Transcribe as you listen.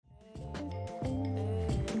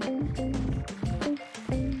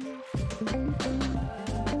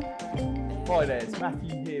Hi there, it's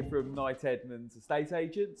Matthew here from Knight Edmonds Estate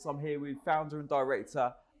Agents. I'm here with founder and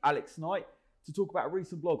director Alex Knight to talk about a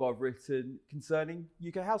recent blog I've written concerning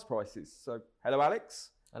UK house prices. So, hello Alex.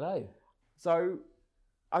 Hello. So,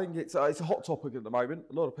 I think it's a hot topic at the moment.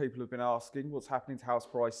 A lot of people have been asking what's happening to house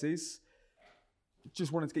prices.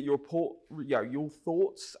 Just wanted to get your report, your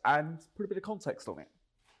thoughts and put a bit of context on it.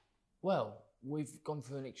 Well, we've gone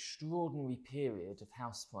through an extraordinary period of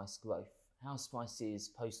house price growth. House prices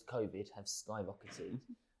post-COVID have skyrocketed,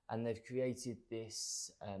 and they've created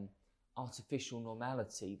this artificial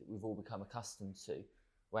normality that we've all become accustomed to,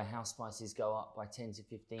 where house prices go up by 10 to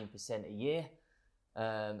 15% a year,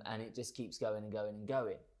 and it just keeps going and going and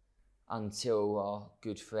going until our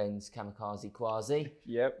good friend Kamikaze Kwasi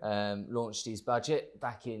launched his budget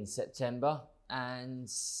back in September, and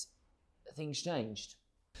things changed.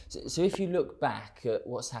 So if you look back at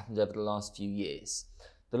what's happened over the last few years,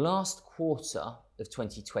 the last quarter of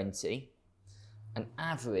 2020, an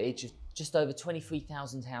average of just over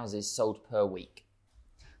 23,000 houses sold per week.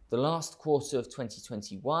 The last quarter of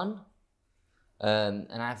 2021, an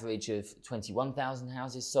average of 21,000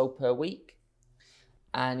 houses sold per week.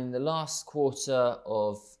 And in the last quarter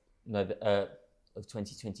of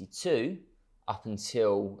 2022, up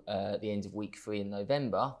until the end of week 3 in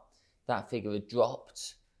November, that figure had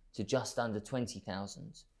dropped to just under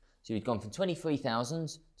 20,000. So we'd gone from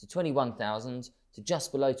 23,000 to 21,000 to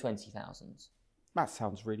just below 20,000. That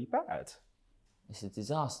sounds really bad. It's a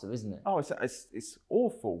disaster, isn't it? Oh, it's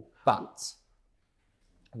awful. But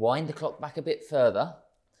wind the clock back a bit further,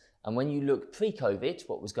 and when you look pre-COVID,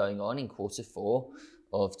 what was going on in quarter 4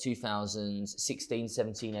 of 2016,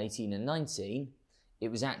 17, 18 and 19,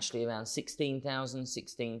 it was actually around 16,000,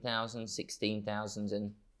 16,000, 16,000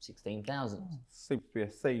 and 16,000. Seems to be a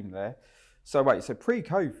theme there. So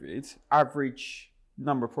pre-COVID, average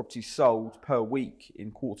number of properties sold per week in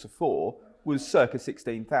quarter 4 was circa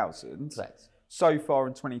 16,000. Correct. So far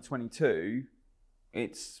in 2022,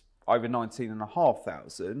 it's over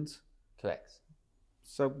 19,500. Correct.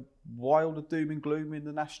 So why all the doom and gloom in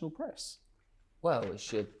the national press? Well,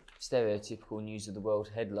 it's your stereotypical news of the world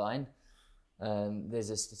headline. There's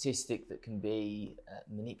a statistic that can be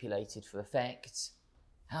manipulated for effect.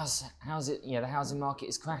 How's it? The housing market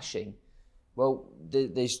is crashing. Well,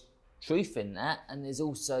 there's truth in that, and there's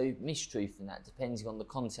also mistruth in that, depending on the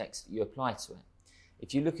context that you apply to it.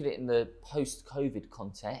 If you look at it in the post-COVID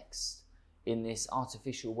context, in this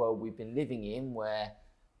artificial world we've been living in, where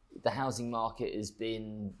the housing market has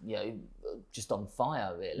been, just on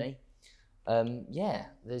fire, really,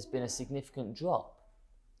 there's been a significant drop.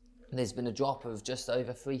 There's been a drop of just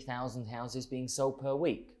over 3,000 houses being sold per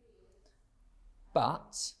week.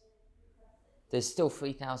 But there's still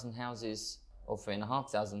 3,000 houses or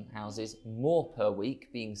 3,500 houses more per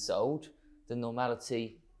week being sold than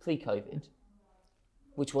normality pre-COVID,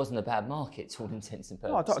 which wasn't a bad market to all intents and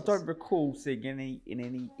purposes. No, I don't recall seeing in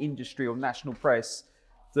any industry or national press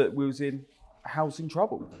that we was in housing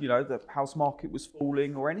trouble, the house market was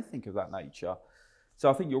falling or anything of that nature. So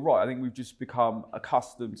I think you're right. I think we've just become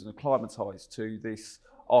accustomed and acclimatized to this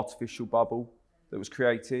artificial bubble that was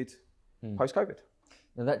created post-COVID.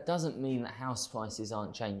 Now that doesn't mean that house prices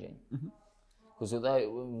aren't changing. Because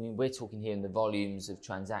although we're talking here in the volumes of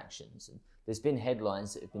transactions, and there's been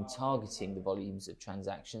headlines that have been targeting the volumes of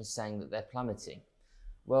transactions saying that they're plummeting.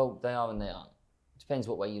 Well, they are and they aren't. It depends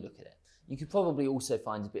what way you look at it. You could probably also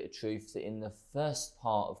find a bit of truth that in the first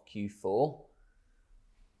part of Q4,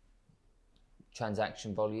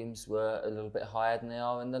 transaction volumes were a little bit higher than they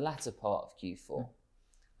are in the latter part of Q4.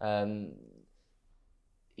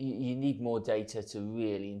 You need more data to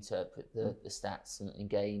really interpret the stats and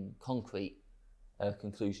gain concrete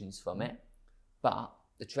conclusions from it. But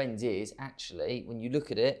the trend is actually, when you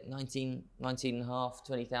look at it, 19,500,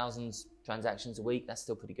 20,000 transactions a week, that's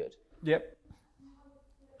still pretty good. Yep.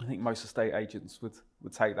 I think most estate agents would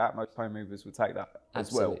take that. Most home movers would take that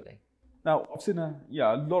as well. Absolutely. Now, I've seen a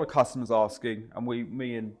lot of customers asking, and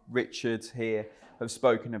me and Richard here have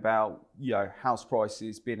spoken about, house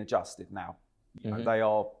prices being adjusted now. They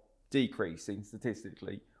are decreasing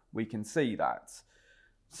statistically. We can see that.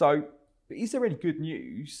 So, is there any good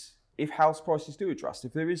news if house prices do adjust?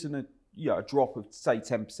 If there isn't a drop of say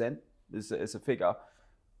 10% as a figure,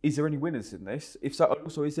 is there any winners in this? If so,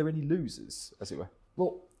 also is there any losers, as it were?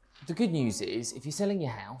 Well, the good news is if you're selling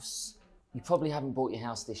your house, you probably haven't bought your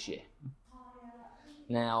house this year.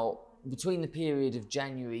 Now, between the period of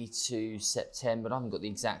January to September, I haven't got the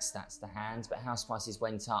exact stats to hand, but house prices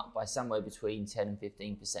went up by somewhere between 10 and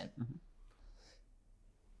 15%.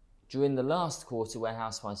 During the last quarter, where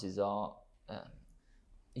house prices are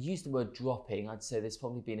use the word dropping. I'd say there's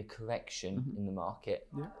probably been a correction in the market.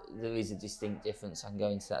 Yeah. There is a distinct difference. I can go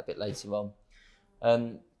into that a bit later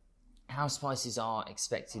on. House prices are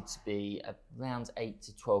expected to be around 8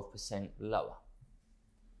 to 12% lower.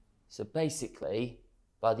 So basically,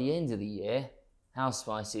 by the end of the year, house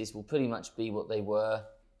prices will pretty much be what they were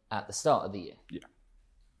at the start of the year. Yeah.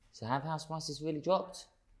 So have house prices really dropped?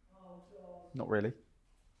 Not really.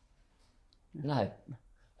 No.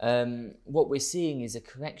 What we're seeing is a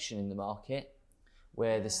correction in the market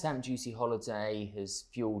where the stamp duty holiday has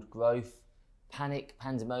fueled growth,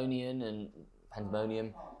 pandemonium,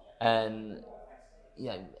 and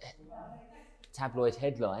tabloid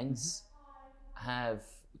headlines have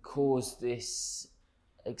caused this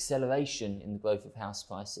acceleration in the growth of house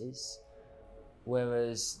prices,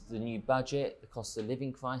 whereas the new budget, the cost of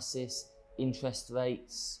living crisis, interest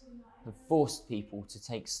rates have forced people to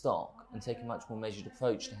take stock and take a much more measured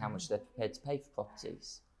approach to how much they're prepared to pay for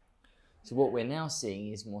properties. So what we're now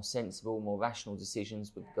seeing is more sensible, more rational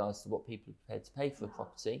decisions with regards to what people are prepared to pay for a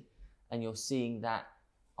property, and you're seeing that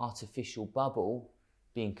artificial bubble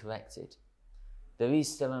being corrected. There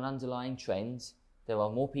is still an underlying trend. There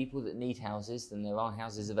are more people that need houses than there are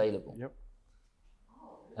houses available. Yep.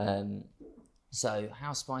 So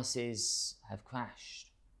house prices have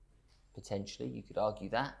crashed, potentially. You could argue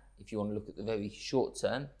that if you want to look at the very short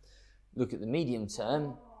term. Look at the medium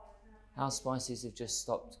term, house prices have just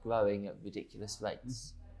stopped growing at ridiculous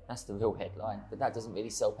rates. That's the real headline, but that doesn't really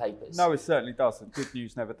sell papers. No, it certainly doesn't. Good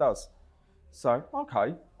news never does. So,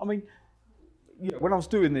 okay. I mean, when I was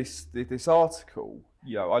doing this article,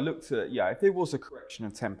 I looked at, if there was a correction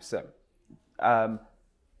of 10%,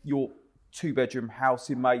 your 2-bedroom house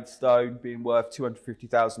in Maidstone being worth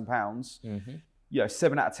 £250,000,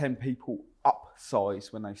 7 out of 10 people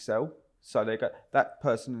upsize when they sell. So they got that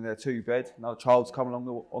person in their 2-bed, another child's come along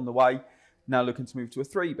on the way, now looking to move to a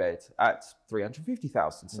 3-bed at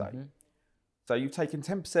 350,000, say. So you've taken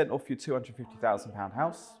 10% off your £250,000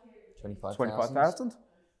 house, 25,000,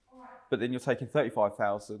 but then you're taking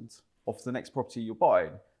 35,000 off the next property you're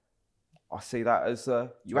buying. I see that as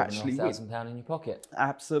you actually win. £12,500 in your pocket.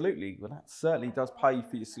 Absolutely. Well, that certainly does pay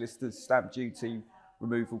for your solicitors, stamp duty,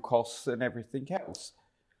 removal costs, and everything else.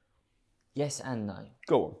 Yes and no.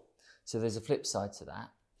 Go on. So there's a flip side to that.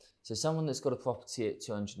 So someone that's got a property at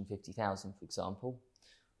 250,000, for example,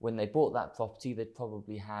 when they bought that property, they'd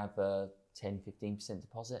probably have a 10-15%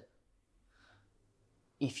 deposit.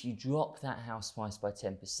 If you drop that house price by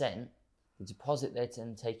 10%, the deposit they're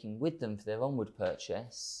then taking with them for their onward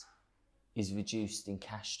purchase is reduced in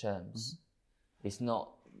cash terms. It's not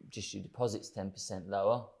just your deposit's 10%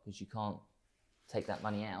 lower because you can't take that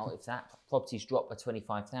money out. If that property's dropped by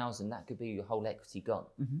 25,000, that could be your whole equity gone.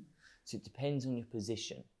 So it depends on your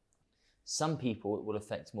position. Some people it will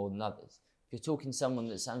affect more than others. If you're talking someone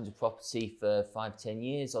that's owned a property for 5-10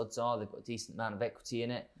 years, odds are they've got a decent amount of equity in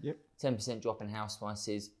it. 10% drop in house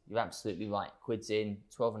prices, you're absolutely right. Quid's in,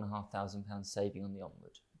 £12,500 saving on the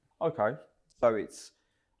onward. Okay, so it's,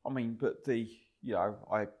 but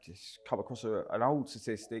I just come across an old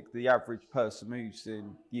statistic. The average person moves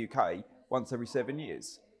in the UK once every 7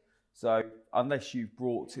 years. So unless you've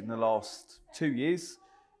brought in the last 2 years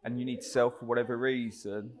and you need to sell for whatever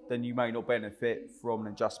reason, then you may not benefit from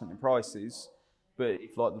an adjustment in prices. But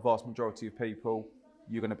if, like the vast majority of people,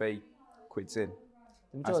 you're going to be quids in.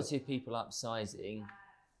 The majority of people upsizing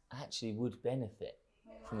actually would benefit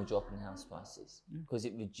from a drop in house prices because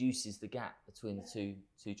it reduces the gap between the two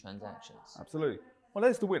transactions. Absolutely. Well,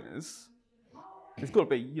 there's the winners. It's got to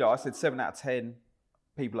be, I said 7 out of 10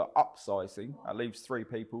 people are upsizing. That leaves 3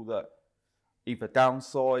 people that either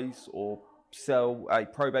downsize or sell a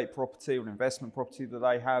probate property or an investment property that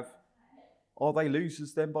they have. Are they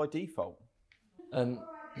losers then by default?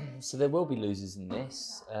 So there will be losers in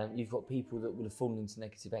this. You've got people that will have fallen into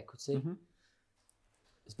negative equity.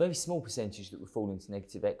 It's a very small percentage that will fall into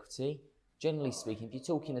negative equity. Generally speaking, if you're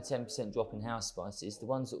talking a 10% drop in house prices, the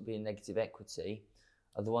ones that will be in negative equity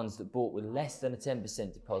are the ones that bought with less than a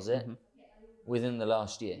 10% deposit within the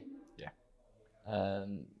last year.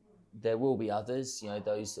 There will be others,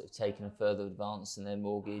 those that have taken a further advance in their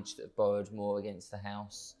mortgage, that have borrowed more against the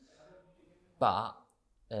house. But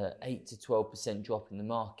 8 to 12% drop in the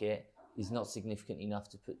market is not significant enough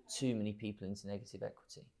to put too many people into negative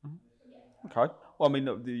equity. Okay. Well,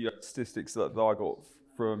 the statistics that I got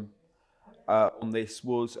from on this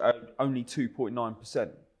was only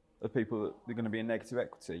 2.9% of people that are going to be in negative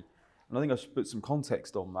equity. And I think I should put some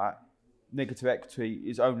context on that. Negative equity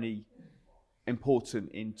is only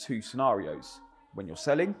important in 2 scenarios: when you're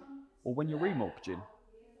selling or when you're remortgaging.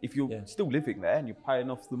 If you're still living there and you're paying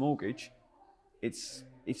off the mortgage, it's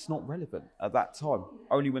it's not relevant at that time.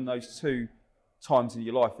 Only when those two times in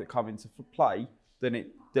your life that come into play, then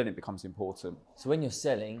it becomes important. So when you're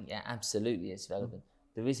selling, yeah, absolutely it's relevant.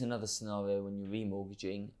 There is another scenario when you're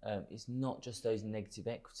remortgaging. It's not just those negative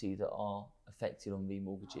equity that are affected on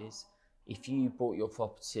remortgages. If you bought your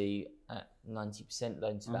property at 90%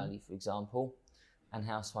 loan to value, for example, and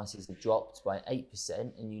house prices have dropped by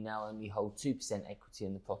 8% and you now only hold 2% equity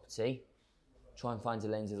in the property, try and find a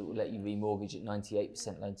lender that will let you remortgage at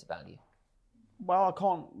 98% loan to value. Well, I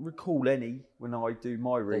can't recall any when I do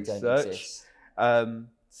my research. Don't exist.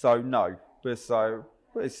 So no, but it's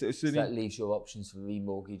So that leaves your options for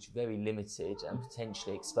remortgage very limited and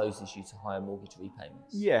potentially exposes you to higher mortgage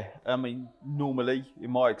repayments. Yeah, I mean, normally,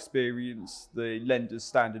 in my experience, the lender's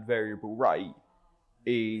standard variable rate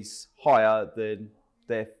is higher than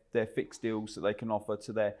their fixed deals that they can offer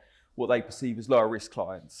to their what they perceive as lower risk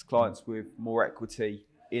clients with more equity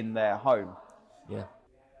in their home. Yeah.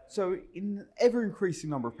 So in an ever increasing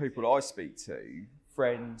number of people that I speak to,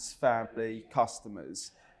 friends, family,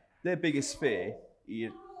 customers, their biggest fear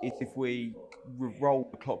is if we roll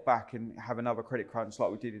the clock back and have another credit crunch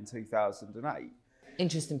like we did in 2008.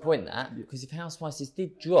 Interesting point that, because if house prices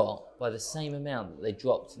did drop by the same amount that they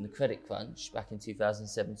dropped in the credit crunch back in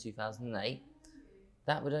 2007, 2008,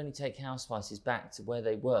 that would only take house prices back to where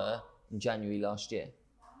they were in January last year.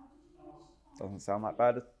 Doesn't sound that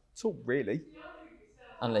bad at all, really.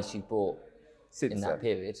 Unless you bought Since in that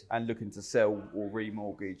then, period. and looking to sell or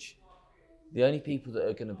remortgage. The only people that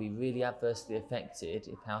are going to be really adversely affected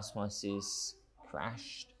if house prices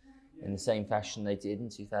crashed in the same fashion they did in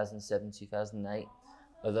 2007, 2008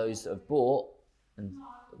 are those that have bought and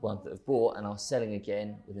the ones that have bought and are selling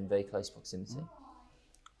again within very close proximity.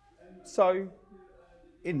 So,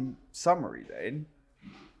 in summary then,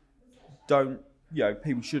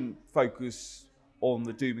 people shouldn't focus on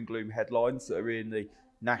the doom and gloom headlines that are in the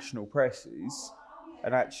national presses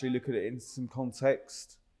and actually look at it in some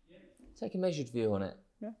context. Take a measured view on it.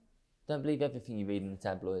 Yeah. Don't believe everything you read in the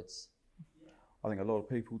tabloids. I think a lot of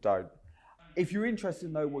people don't. If you're interested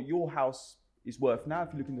to know what your house is worth now, if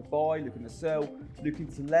you're looking to buy, looking to sell, looking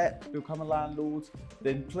to let, become a landlord,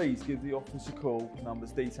 then please give the office a call.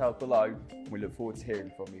 Numbers detailed below. We look forward to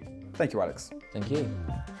hearing from you. Thank you, Alex. Thank you.